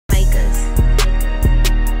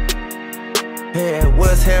Yeah,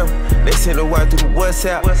 what's happening? They send a wire through the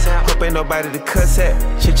WhatsApp. Hope ain't nobody to cuss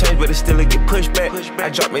at. Shit change, but it still get pushed back. I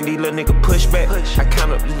drop me these little nigga pushback. I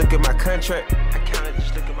count up, just look at my contract.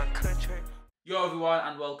 Yo everyone,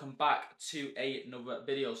 and welcome back to another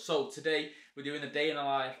video. So today we're doing a day in the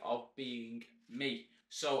life of being me.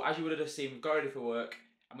 So as you would have seen, we've got ready for work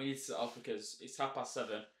and we need to set off because it's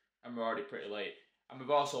 7:30 and we're already pretty late. And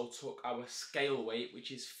we've also took our scale weight, which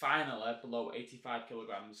is finally below 85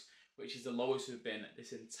 kilograms, which is the lowest we've been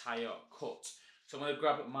this entire cut. So I'm going to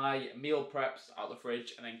grab my meal preps out of the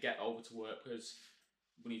fridge and then get over to work because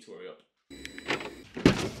we need to hurry up.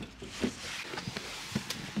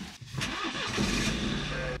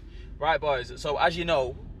 Right boys, so as you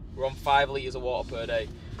know, we're on 5 litres of water per day.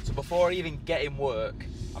 So before I even get in work,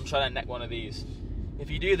 I'm trying to neck one of these. If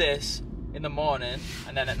you do this in the morning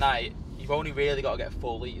and then at night, you've only really got to get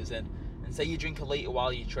 4 litres in. And say you drink a litre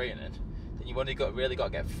while you're training, then you've only really got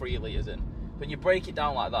to get 3 litres in. When you break it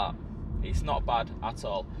down like that, it's not bad at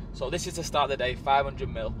all. So this is to start the day,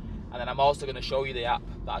 500ml, and then I'm also going to show you the app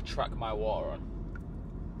that I track my water on.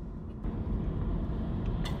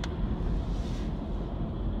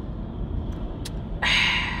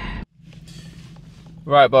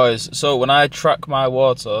 Right boys, so when I track my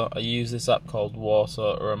water, I use this app called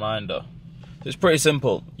Water Reminder. It's pretty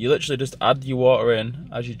simple. You literally just add your water in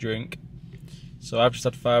as you drink. So I've just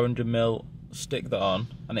had 500ml, stick that on,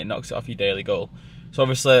 and it knocks it off your daily goal. So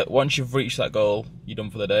obviously, once you've reached that goal, you're done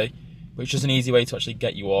for the day. But it's just an easy way to actually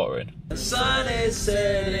get your water in. The sun is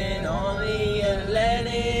setting on the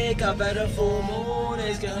Atlantic, I bet a full moon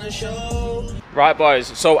is gonna show. Right boys,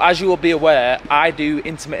 so as you will be aware, I do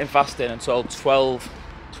intermittent fasting until 12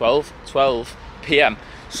 PM.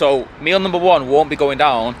 So meal number 1 won't be going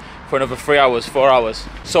down for another 3 hours, 4 hours.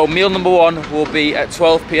 So meal number 1 will be at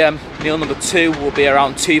 12 PM, meal number 2 will be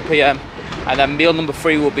around 2 PM, and then meal number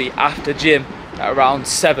 3 will be after gym at around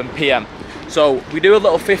 7 PM. So we do a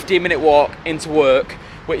little 15-minute walk into work,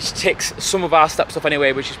 which ticks some of our steps off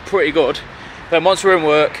anyway, which is pretty good. Then once we're in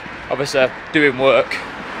work, obviously doing work,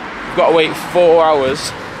 we've got to wait 4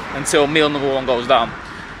 hours until meal number 1 goes down.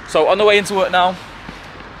 So on the way into work now,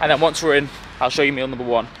 and then once we're in, I'll show you meal number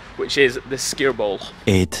 1, which is the skyr bowl.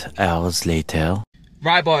 8 hours later.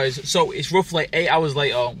 Right boys, so it's roughly 8 hours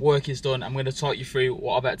later, work is done. I'm going to talk you through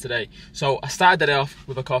what I've had today. So I started the day off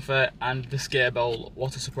with a coffee and the skyr bowl,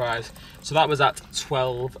 what a surprise. So that was at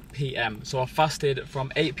 12 PM. So I fasted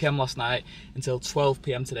from 8 PM last night until 12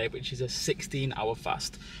 PM today, which is a 16-hour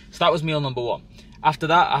fast. So that was meal number 1. After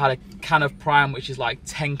that, I had a can of Prime, which is like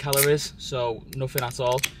 10 calories, so nothing at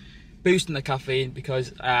all. Boosting the caffeine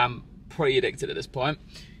because I'm pretty addicted at this point.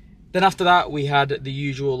 Then after that, we had the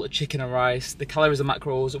usual chicken and rice. The calories and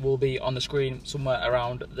macros will be on the screen somewhere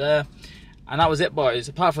around there. And that was it, boys.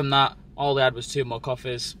 Apart from that, all I had was 2 more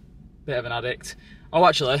coffees. Bit of an addict. Oh,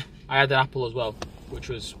 actually, I had an apple as well, which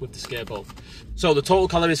was with the skyr bowl. So the total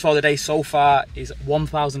calories for the day so far is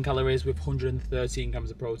 1,000 calories with 113 grams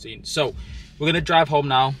of protein. So we're going to drive home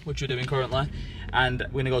now, which we're doing currently, and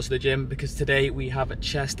we're going to go to the gym because today we have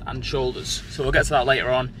chest and shoulders. So we'll get to that later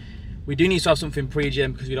on. We do need to have something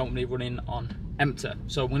pre-gym because we don't want to be running on empty.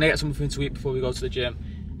 So we're going to get something to eat before we go to the gym,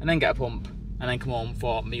 and then get a pump, and then come home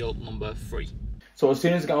for meal number 3. So as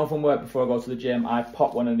soon as I get home from work before I go to the gym, I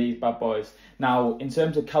pop one of these bad boys. Now, in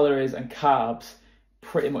terms of calories and carbs,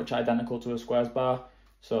 pretty much identical to a Squares bar.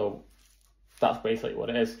 So that's basically what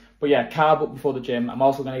it is. But yeah, carb up before the gym. I'm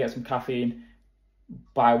also going to get some caffeine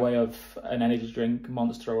by way of an energy drink,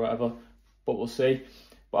 Monster or whatever. But we'll see.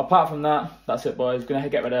 But apart from that, that's it, boys. Going to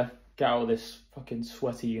get ready, get out of this fucking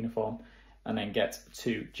sweaty uniform, and then get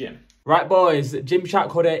to gym. Right, boys. Gym Shack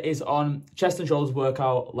hoodie is on. Chest and shoulders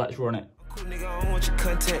workout. Let's run it. Cool nigga, I don't want your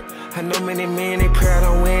content. I know many men, they pray I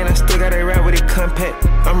don't win. I still got a rap with it compact.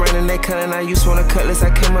 I'm running that cut and I used to want a cutlass.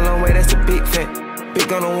 I came a long way, that's a big fact. Big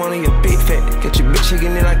gun on one of your big fat. Get your bitch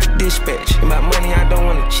shaking it like a dispatch. About money, I don't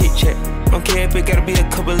want to chit chat. Don't care if it gotta be a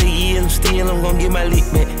couple of years. I'm still, I'm gonna get my lick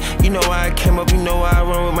back. You know why I came up, you know why I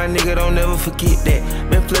run with my nigga. Don't never forget that.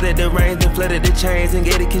 Been flooded the range, then flooded the chains, and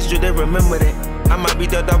get a kiss, you they remember that. I might be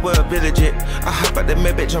ducked up with a village jet. I hop out the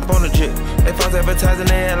Maybach, jump on the jet. They false advertising,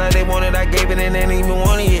 they act like they want it. I gave it and they ain't even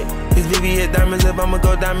want it yet. This VVS diamonds, if I'ma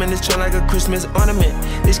go diamond, it's trend like a Christmas ornament.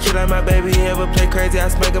 This kid like my baby, he ever play crazy, I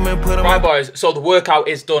spank him and put him. Right boys, so the workout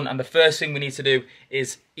is done and the first thing we need to do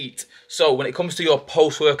is eat. So when it comes to your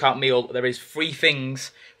post-workout meal, there is 3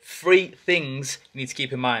 things you need to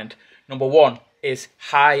keep in mind. Number 1 is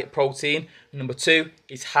high protein, number 2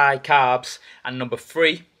 is high carbs, and number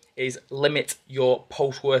 3 is limit your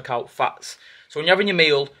post-workout fats. So when you're having your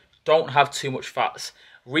meal, don't have too much fats.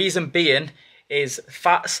 Reason being is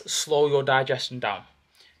fats slow your digestion down.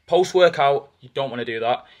 Post-workout, you don't want to do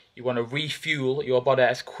that. You want to refuel your body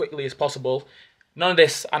as quickly as possible. None of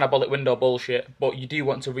this anabolic window bullshit, but you do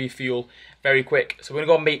want to refuel very quick. So we're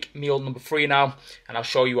going to go make meal number 3 now, and I'll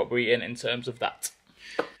show you what we're eating in terms of that.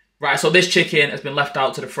 Right, so this chicken has been left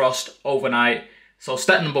out to defrost overnight. So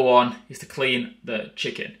step number 1 is to clean the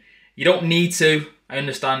chicken. You don't need to. I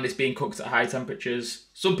understand it's being cooked at high temperatures.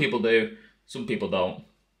 Some people do, some people don't,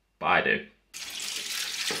 but I do.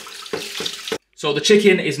 So the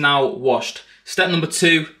chicken is now washed. Step number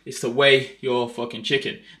 2 is to weigh your fucking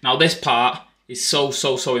chicken. Now this part is so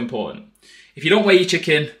important. If you don't weigh your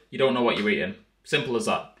chicken, you don't know what you're eating. Simple as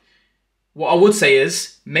that. What I would say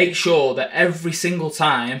is, make sure that every single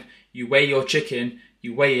time you weigh your chicken,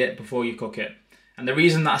 you weigh it before you cook it. And the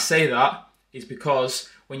reason that I say that is because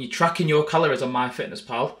when you're tracking your calories on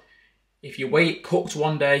MyFitnessPal, if you weigh it cooked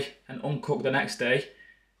one day and uncooked the next day,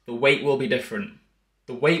 the weight will be different.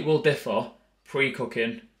 The weight will differ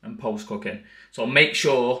pre-cooking and post-cooking. So make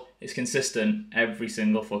sure it's consistent every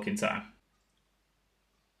single fucking time.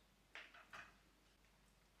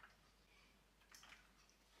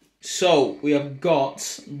 So we have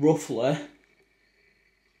got roughly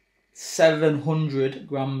 700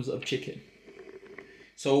 grams of chicken.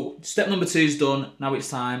 So step number 2 is done. Now it's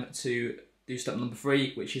time to do step number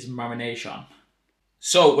 3, which is marination.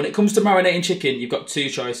 So when it comes to marinating chicken, you've got 2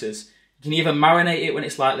 choices. You can either marinate it when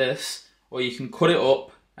it's like this, or you can cut it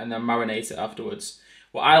up and then marinate it afterwards.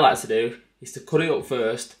 What I like to do is to cut it up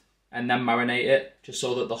first and then marinate it, just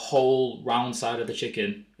so that the whole round side of the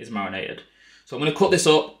chicken is marinated. So I'm going to cut this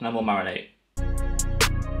up and then we'll marinate.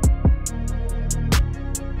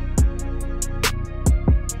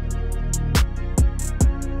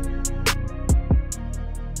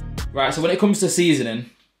 Right, so when it comes to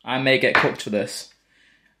seasoning, I may get cooked for this.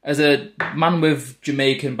 As a man with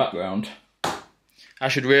Jamaican background, I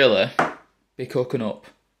should really be cooking up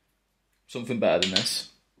something better than this.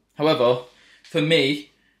 However, for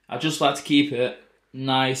me, I just like to keep it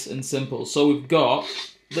nice and simple. So we've got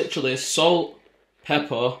literally salt,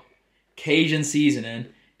 pepper, Cajun seasoning,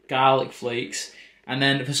 garlic flakes, and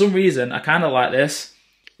then for some reason, I kind of like this.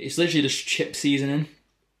 It's literally just chip seasoning,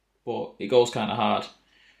 but it goes kind of hard.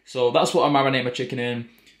 So that's what I marinate my chicken in.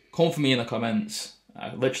 Come for me in the comments.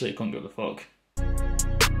 I literally couldn't give a fuck.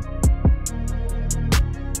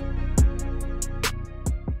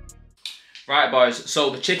 Right boys, so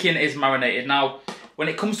the chicken is marinated. Now, when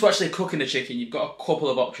it comes to actually cooking the chicken, you've got a couple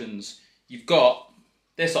of options. You've got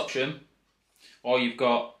this option, or you've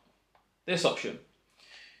got this option.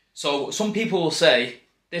 So some people will say,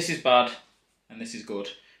 this is bad, and this is good.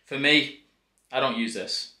 For me, I don't use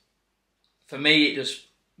this. For me, it just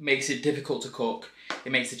makes it difficult to cook.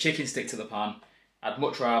 It makes the chicken stick to the pan. I'd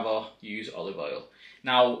much rather use olive oil.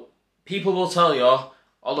 Now, people will tell you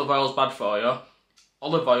olive oil is bad for you.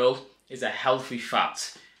 Olive oil is a healthy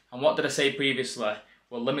fat. And what did I say previously?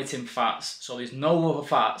 We're limiting fats. So there's no other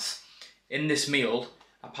fats in this meal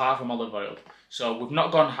apart from olive oil. So we've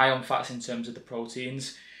not gone high on fats in terms of the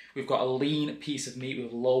proteins. We've got a lean piece of meat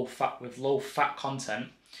with low fat content.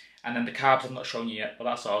 And then the carbs I've not shown you yet, but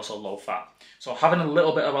that's also low fat. So having a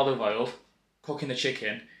little bit of olive oil cooking the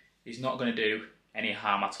chicken is not going to do any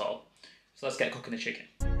harm at all. So let's get cooking the chicken.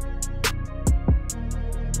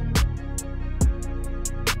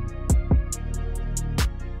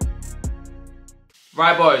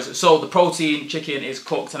 Right boys, so the protein chicken is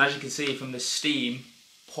cooked, and as you can see from the steam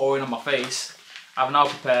pouring on my face, I've now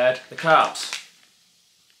prepared the carbs.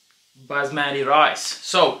 Basmati rice.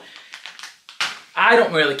 So I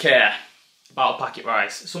don't really care about packet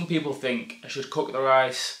rice. Some people think I should cook the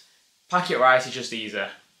rice. Packet rice is just easier.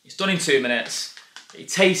 It's done in 2 minutes. It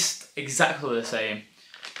tastes exactly the same.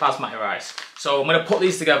 Basmati rice. So I'm going to put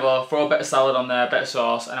these together, throw a bit of salad on there, a bit of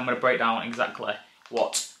sauce, and I'm going to break down exactly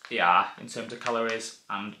what they are in terms of calories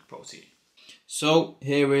and protein. So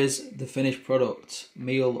here is the finished product,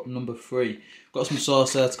 meal number 3. Got some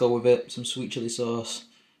sauce there to go with it, some sweet chili sauce.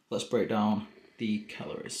 Let's break down the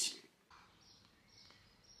calories.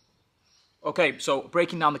 Okay, so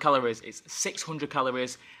breaking down the calories, it's 600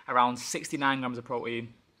 calories, around 69 grams of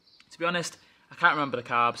protein. To be honest, I can't remember the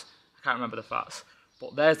carbs, I can't remember the fats,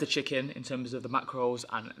 but there's the chicken in terms of the macros,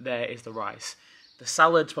 and there is the rice. The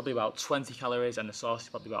salad's probably about 20 calories, and the sauce is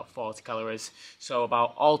probably about 40 calories. So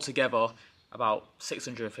about altogether, about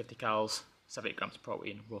 650 calories, 70 grams of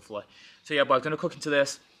protein, roughly. So yeah, but I'm going to cook into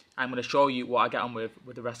this. I'm going to show you what I get on with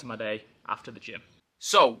the rest of my day after the gym.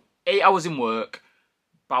 So, 8 hours in work,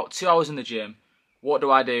 about 2 hours in the gym. What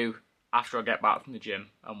do I do after I get back from the gym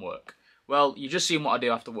and work? Well, you've just seen what I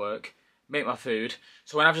do after work. Make my food.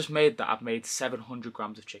 So when I've just made that, I've made 700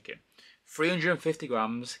 grams of chicken. 350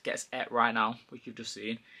 grams gets ate right now, which you've just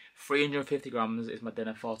seen. 350 grams is my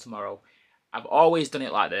dinner for tomorrow. I've always done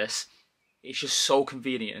it like this. It's just so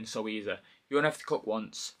convenient and so easy. You only have to cook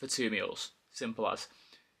once for 2 meals. Simple as.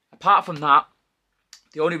 Apart from that,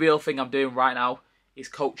 the only real thing I'm doing right now is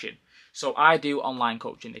coaching. So I do online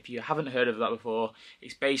coaching. If you haven't heard of that before,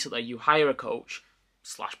 it's basically you hire a coach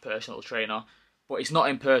 / personal trainer, but it's not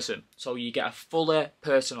in person. So you get a fully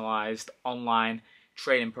personalised online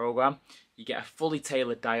training program. You get a fully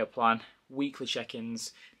tailored diet plan, weekly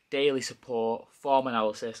check-ins, daily support, form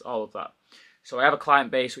analysis, all of that. So I have a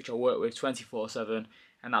client base which I work with 24/7,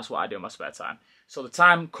 and that's what I do in my spare time. So the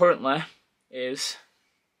time currently is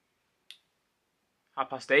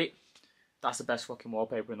 8:30. That's the best fucking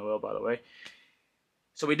wallpaper in the world, by the way.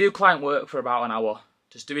 So we do client work for about an hour,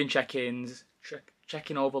 just doing check-ins,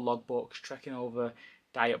 checking over logbooks, checking over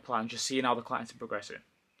diet plans, just seeing how the clients are progressing.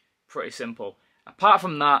 Pretty simple. Apart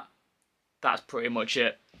from that, that's pretty much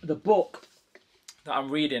it. The book that I'm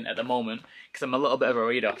reading at the moment, because I'm a little bit of a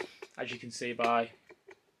reader, as you can see by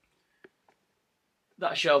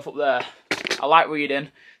that shelf up there. I like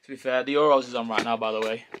reading, to be fair. The Euros is on right now, by the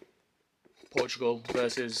way. Portugal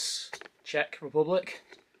versus Czech Republic.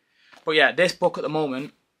 But yeah, this book at the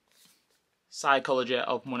moment, Psychology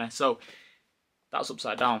of Money. So that's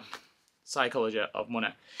upside down. Psychology of Money.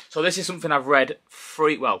 So this is something I've read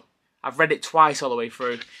I've read it twice all the way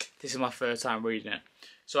through. This is my first time reading it.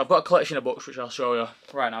 So I've got a collection of books which I'll show you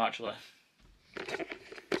right now actually.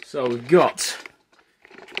 So we've got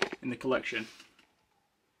in the collection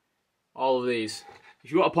all of these.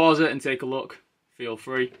 If you want to pause it and take a look, feel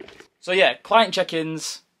free. So yeah, client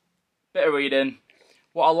check-ins, bit of reading.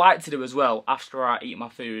 What I like to do as well after I eat my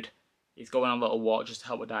food is go on a little walk just to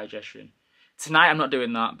help with digestion. Tonight I'm not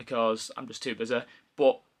doing that because I'm just too busy,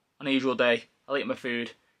 but on a usual day I'll eat my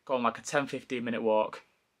food, go on like a 10-15 minute walk,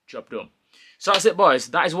 job done. So that's it boys,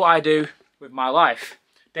 that is what I do with my life.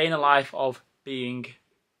 Day in the life of being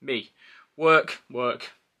me. Work,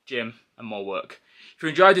 work, gym and more work. If you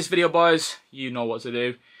enjoyed this video boys, you know what to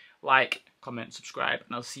do. Like, comment, subscribe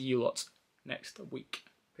and I'll see you lots next week.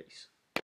 Peace.